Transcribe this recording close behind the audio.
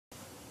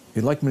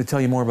You'd like me to tell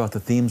you more about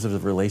the themes of the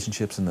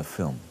relationships in the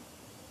film?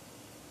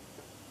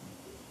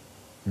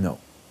 No.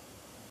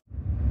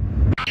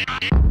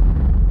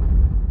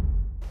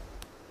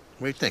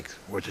 What do you think?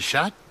 Worth a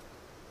shot?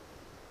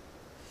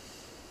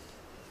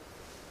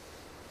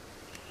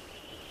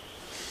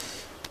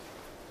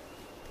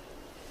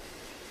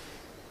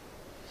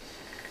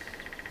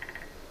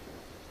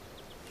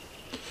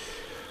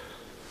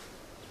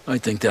 I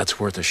think that's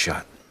worth a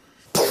shot.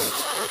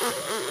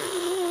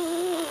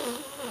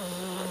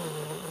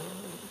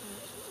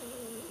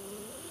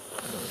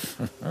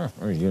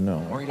 You know.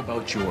 I'm worried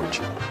about George.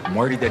 I'm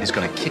worried that he's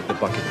going to kick the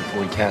bucket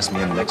before he casts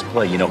me in the next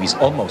play. You know, he's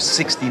almost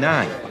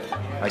 69.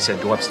 I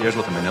said go upstairs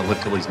with him and they'll live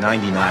till he's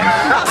 99.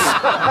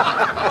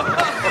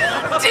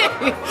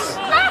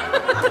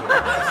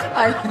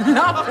 I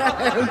love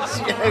that old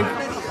joke.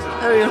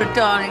 Oh, you're a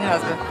darling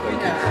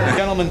husband.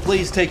 Gentlemen,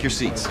 please take your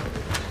seats.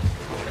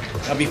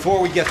 Now,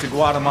 before we get to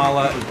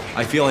Guatemala,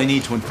 I feel I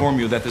need to inform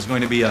you that there's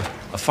going to be a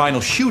final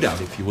shootout,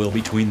 if you will,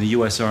 between the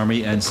U.S.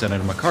 Army and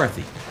Senator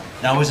McCarthy.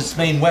 Now, as its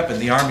main weapon,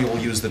 the Army will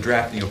use the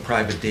drafting of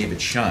Private David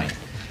Shine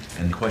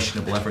and the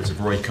questionable efforts of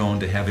Roy Cohn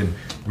to have him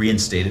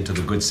reinstated to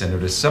the Good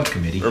Senator's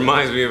subcommittee.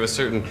 Reminds me of a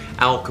certain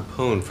Al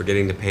Capone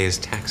forgetting to pay his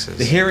taxes.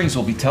 The hearings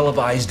will be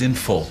televised in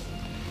full.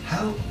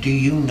 How do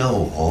you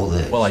know all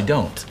this? Well, I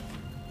don't.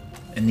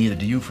 And neither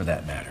do you, for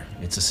that matter.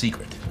 It's a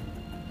secret.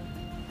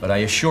 But I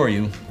assure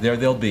you, there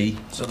they'll be,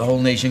 so the whole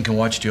nation can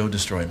watch Joe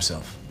destroy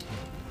himself.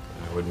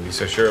 I wouldn't be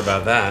so sure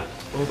about that.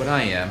 Oh, but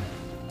I am.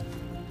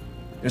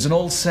 There's an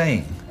old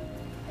saying,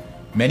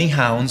 many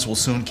hounds will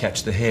soon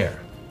catch the hare.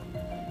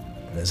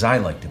 But as I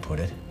like to put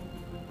it,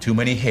 too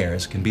many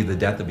hares can be the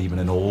death of even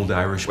an old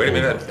Irish Wait a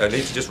bulldog. minute, I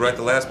need to just write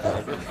the last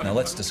part. Now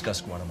let's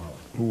discuss Guatemala.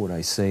 Who would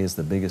I say is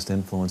the biggest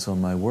influence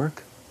on my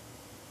work?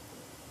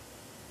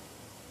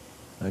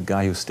 A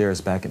guy who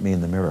stares back at me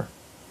in the mirror.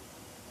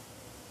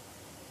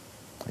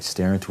 I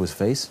stare into his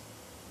face.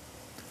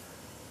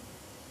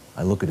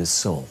 I look at his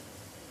soul.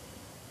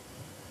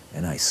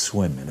 And I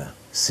swim in a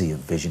sea of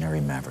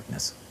visionary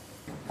maverickness.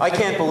 I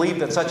can't believe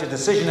that such a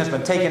decision has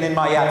been taken in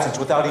my absence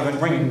without even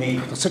ringing me.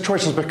 The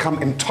situation has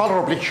become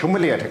intolerably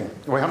humiliating.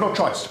 We have no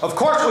choice. Of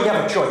course we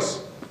have a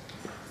choice.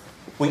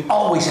 We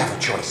always have a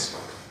choice.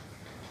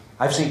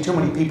 I've seen too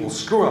many people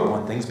screw up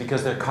on things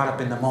because they're caught up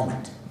in the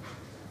moment.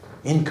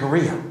 In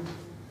Korea,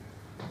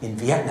 in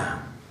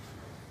Vietnam.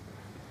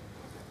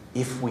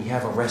 If we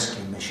have a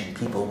rescue mission,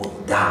 people will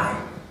die.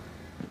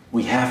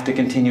 We have to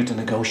continue to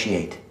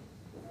negotiate.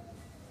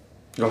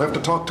 You'll have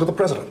to talk to the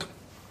president.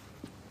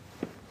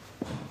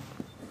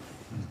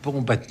 Pour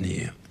on va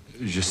tenir.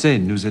 Je sais,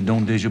 nous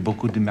aidons déjà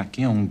beaucoup de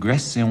Marocains en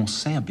Grèce et en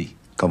Serbie.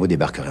 Quand vous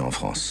débarquerez en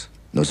France,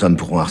 nos hommes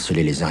pourront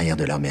harceler les arrières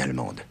de l'armée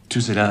allemande.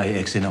 Tout cela est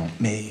excellent,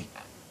 mais...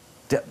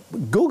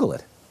 Google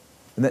it.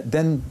 And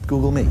then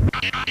Google me.